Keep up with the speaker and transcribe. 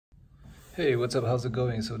Hey, what's up? How's it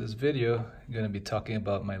going? So this video, I'm going to be talking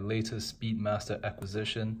about my latest Speedmaster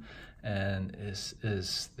acquisition, and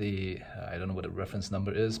is the I don't know what the reference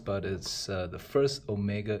number is, but it's the first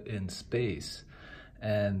Omega in space.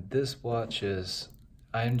 And this watch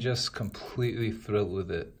I'm just completely thrilled with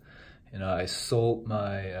it. You know, I sold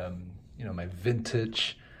my my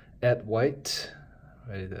vintage Ed White,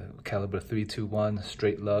 right, the caliber 321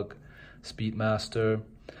 straight lug Speedmaster.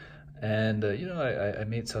 And I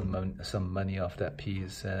made some money off that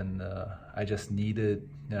piece, and I just needed.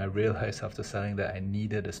 I realized after selling that I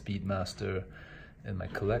needed a Speedmaster in my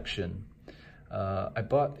collection.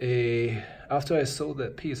 After I sold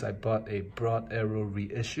that piece, I bought a Broad Arrow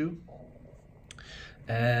reissue,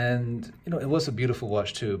 and it was a beautiful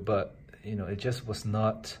watch too. But it just was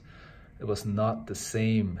not. It was not the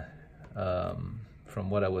same from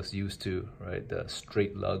what I was used to, right? The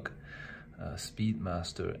straight lug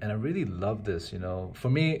Speedmaster, and I really love this. For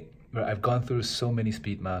me, I've gone through so many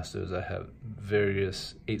Speedmasters. I have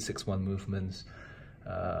various 861 movements.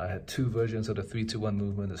 I had two versions of the 321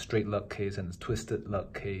 movement, the straight lug case and the twisted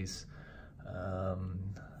lug case. I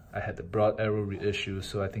had the Broad Arrow reissue,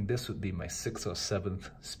 so I think this would be my 6th or 7th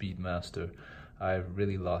Speedmaster. I've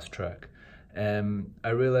really lost track, and I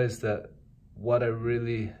realized that what I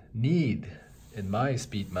really need in my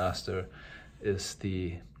Speedmaster is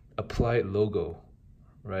the applied logo,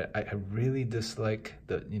 right? I really dislike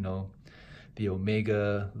the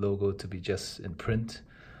Omega logo to be just in print,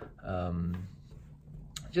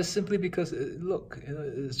 just simply because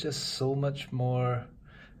it's just so much more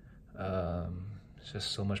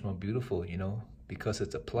beautiful, because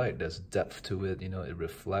it's applied. There's depth to it, it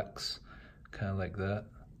reflects kind of like that,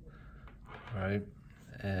 right?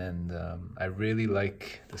 And I really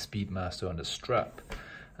like the Speedmaster on the strap.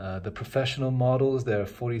 The professional models, they're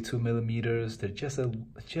 42 millimeters. They're just a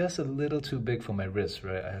little too big for my wrist,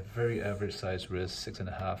 right? I have very average size wrist,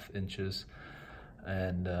 6.5 inches,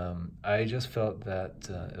 and I just felt that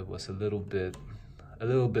it was a little bit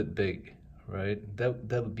big, right? That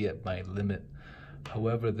would be at my limit.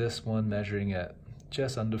 However, this one, measuring at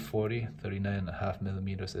just under 40, 39.5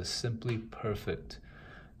 millimeters, is simply perfect.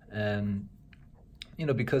 And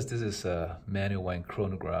because this is a manual wind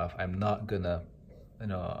chronograph, I'm not gonna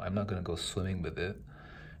go swimming with it,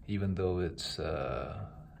 even though it's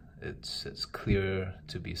clear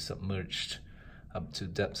to be submerged up to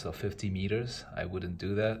depths of 50 meters. I wouldn't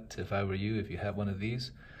do that if I were you, if you have one of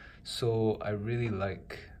these. So I really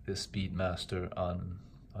like this Speedmaster on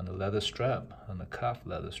the leather strap, on the calf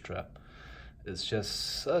leather strap. It's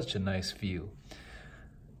just such a nice feel.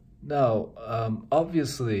 Now,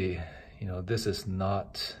 obviously, this is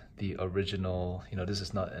not the original. This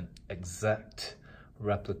is not an exact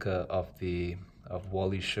replica of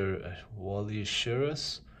Wally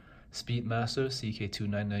Schurter's Speedmaster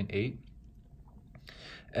CK2998.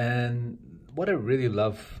 And what I really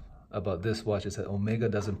love about this watch is that Omega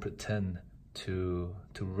doesn't pretend to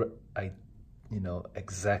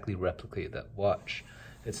exactly replicate that watch.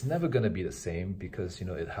 It's never going to be the same because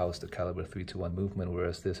it housed the caliber 321 movement,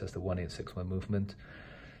 whereas this has the 1861 movement.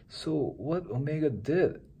 So what Omega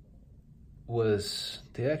did was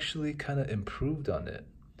they actually kind of improved on it,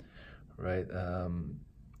 right?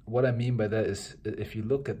 What I mean by that is, if you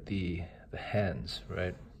look at the hands,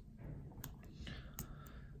 right?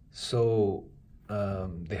 So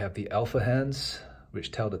they have the alpha hands,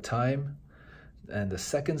 which tell the time, and the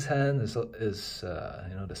seconds hand is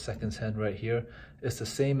the seconds hand right here is the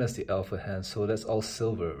same as the alpha hand, so that's all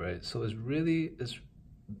silver, right? So I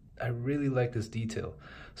really like this detail.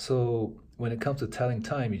 So when it comes to telling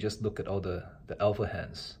time, you just look at all the alpha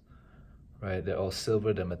hands, right? They're all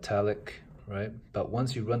silver, they're metallic, right? But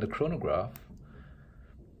once you run the chronograph,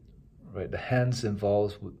 right, the hands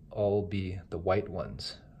involved would all be the white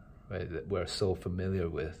ones, right, that we're so familiar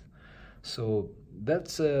with. So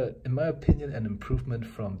that's in my opinion, an improvement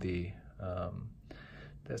from the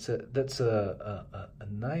that's a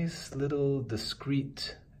nice little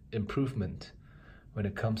discrete improvement when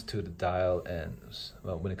it comes to the dial and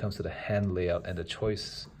when it comes to the hand layout and the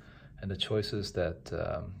choices that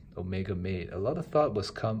Omega made. A lot of thought was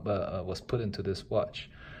put into this watch,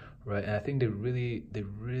 right? And I think they really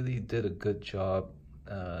did a good job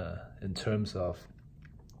in terms of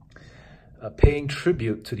paying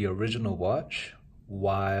tribute to the original watch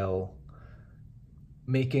while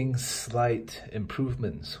making slight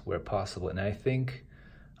improvements where possible. And I think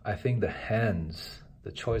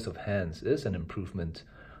the choice of hands is an improvement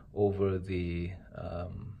over the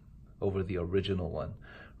original one,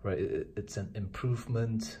 right? It's an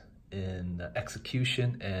improvement in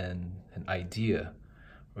execution and an idea,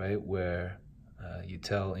 right? Where you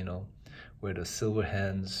tell, where the silver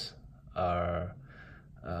hands are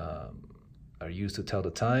used to tell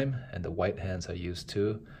the time, and the white hands are used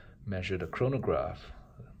to measure the chronograph.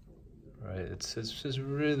 Right? It's just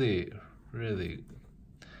really, really,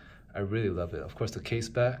 I really love it. Of course, the case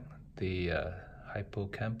back, the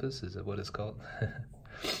hippocampus, is it what it's called?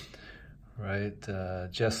 Right,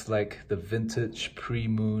 just like the vintage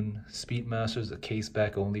pre-moon Speedmasters, the case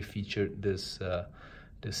back only featured this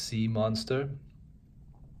sea monster,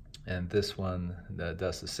 and this one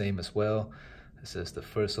does the same as well. It says the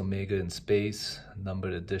first Omega in space,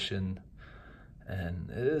 numbered edition, and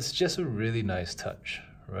it's just a really nice touch,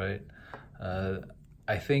 right?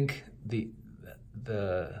 I think the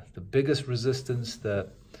biggest resistance that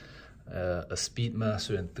a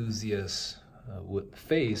Speedmaster enthusiast would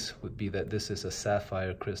face would be that this is a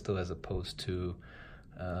sapphire crystal as opposed to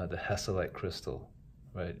the Hesselite crystal,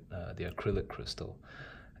 right? The acrylic crystal.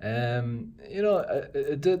 And you know,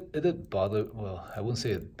 it did bother. Well, I wouldn't say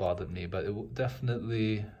it bothered me, but it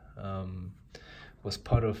definitely was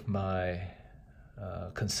part of my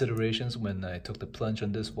considerations when I took the plunge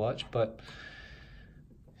on this watch. But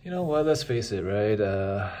you know what? Let's face it, right?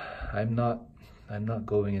 I'm not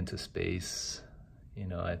going into space. You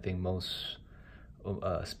know, I think most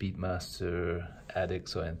Speedmaster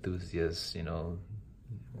addicts or enthusiasts, you know,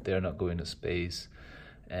 they're not going to space.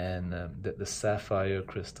 And the sapphire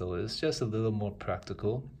crystal is just a little more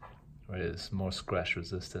practical, right? It's more scratch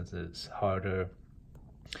resistant, it's harder.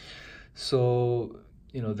 So,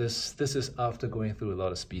 you know, this is after going through a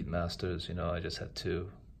lot of Speedmasters. You know, I just had to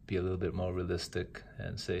be a little bit more realistic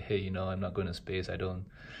and say, hey, you know, I'm not going to space.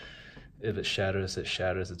 If it shatters,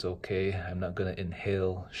 it's okay. I'm not going to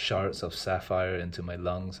inhale shards of sapphire into my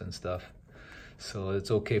lungs and stuff. So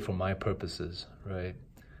it's okay for my purposes, right?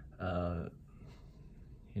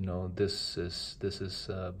 You know, this is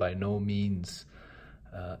by no means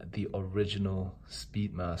the original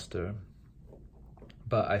Speedmaster.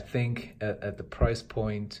 But I think at the price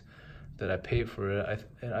point that I paid for it,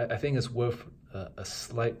 I think it's worth a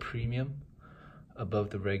slight premium above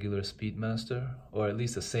the regular Speedmaster, or at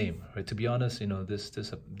least the same, right? To be honest, you know,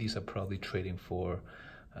 these are probably trading for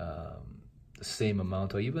the same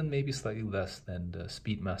amount, or even maybe slightly less than the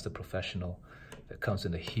Speedmaster Professional that comes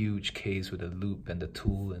in a huge case with a loop and the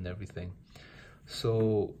tool and everything.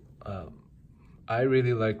 So I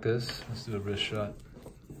really like this. Let's do a wrist shot.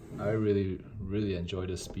 I really enjoy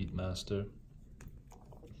the Speedmaster.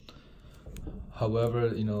 However,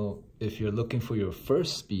 you know, if you're looking for your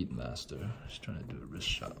first Speedmaster, just trying to do a wrist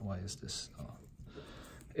shot. Why is this? Oh.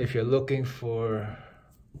 If you're looking for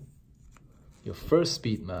your first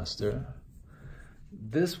Speedmaster,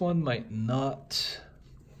 this one might not.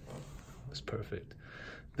 It's perfect.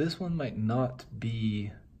 This one might not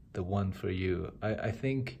be the one for you. I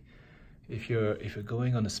think if you're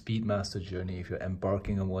going on a Speedmaster journey, if you're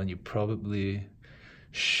embarking on one, you probably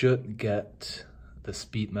should get the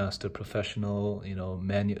Speedmaster Professional. You know,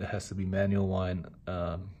 it has to be manual wind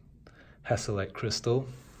Hesselite crystal.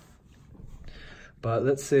 But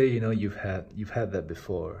let's say, you know, you've had that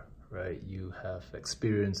before, right? You have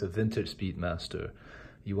experienced a vintage Speedmaster.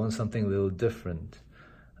 You want something a little different.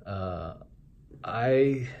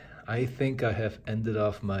 I think I have ended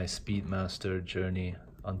off my Speedmaster journey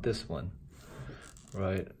on this one,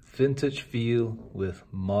 right? Vintage feel with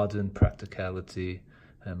modern practicality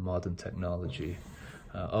and modern technology.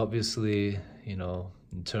 Obviously, you know,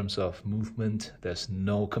 in terms of movement, there's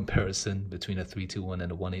no comparison between a 321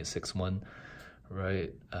 and a 1861,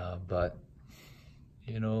 right? But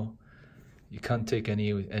you know, you can't take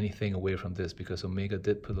anything away from this, because Omega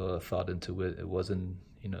did put a lot of thought into it. It wasn't,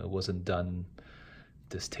 you know, it wasn't done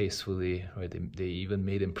distastefully, right? They even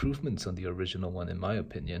made improvements on the original one, in my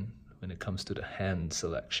opinion, when it comes to the hand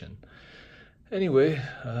selection. Anyway,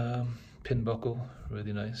 pin buckle,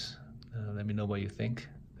 really nice. Let me know what you think.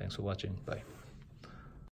 Thanks for watching. Bye.